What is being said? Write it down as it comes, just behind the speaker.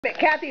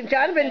Kathy and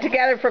John have been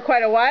together for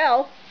quite a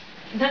while.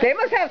 They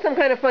must have some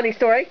kind of funny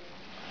story.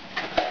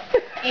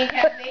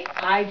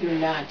 I do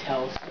not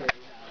tell stories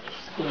out of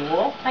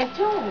school. I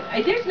don't.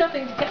 There's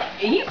nothing to tell.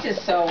 He's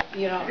just so,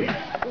 you know.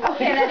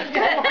 Okay, that's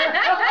good.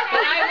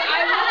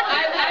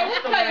 I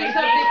will tell you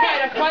something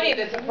kind of funny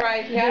that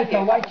surprised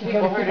Kathy.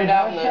 People heard it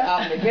out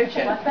in the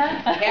kitchen. What's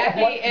that?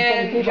 Kathy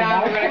and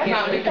John were going to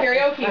come to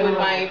karaoke with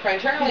my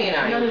friend Charlie and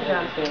I. And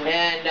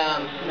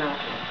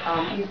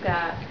You've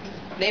got...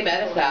 they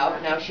met us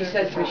out. Now she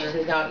says to me, she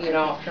says, now, you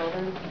know,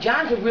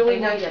 John's a really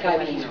nice guy,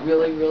 but he's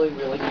really, really,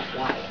 really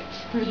quiet.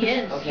 He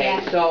is. Okay,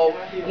 so,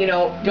 you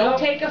know, don't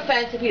take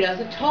offense if he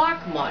doesn't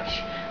talk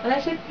much. And I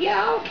said,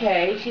 yeah,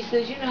 okay. She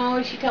says, you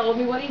know, she told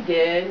me what he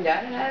did, and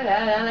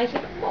da-da-da-da-da. And I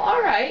said, well,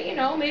 all right, you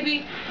know,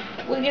 maybe,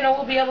 well, you know,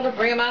 we'll be able to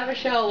bring him out of his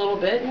shell a little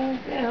bit, and,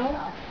 you know,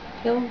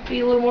 he'll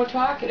be a little more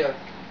talkative.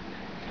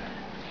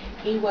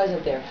 He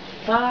wasn't there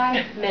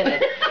 5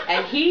 minutes,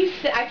 and he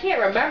said, I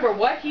can't remember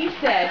what he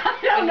said,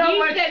 don't know he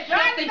what said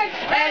something,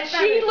 and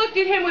she looked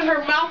at him with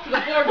her mouth to the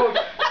floor going,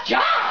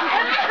 John!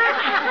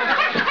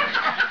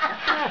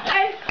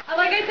 And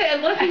like I said,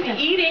 unless he's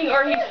eating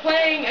or he's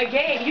playing a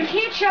game, you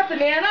can't shut the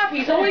man up.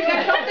 He's always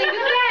got something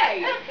to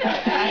say.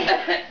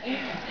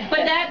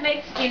 But that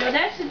makes, you know,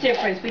 that's the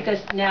difference,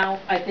 because now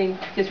I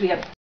think, because we have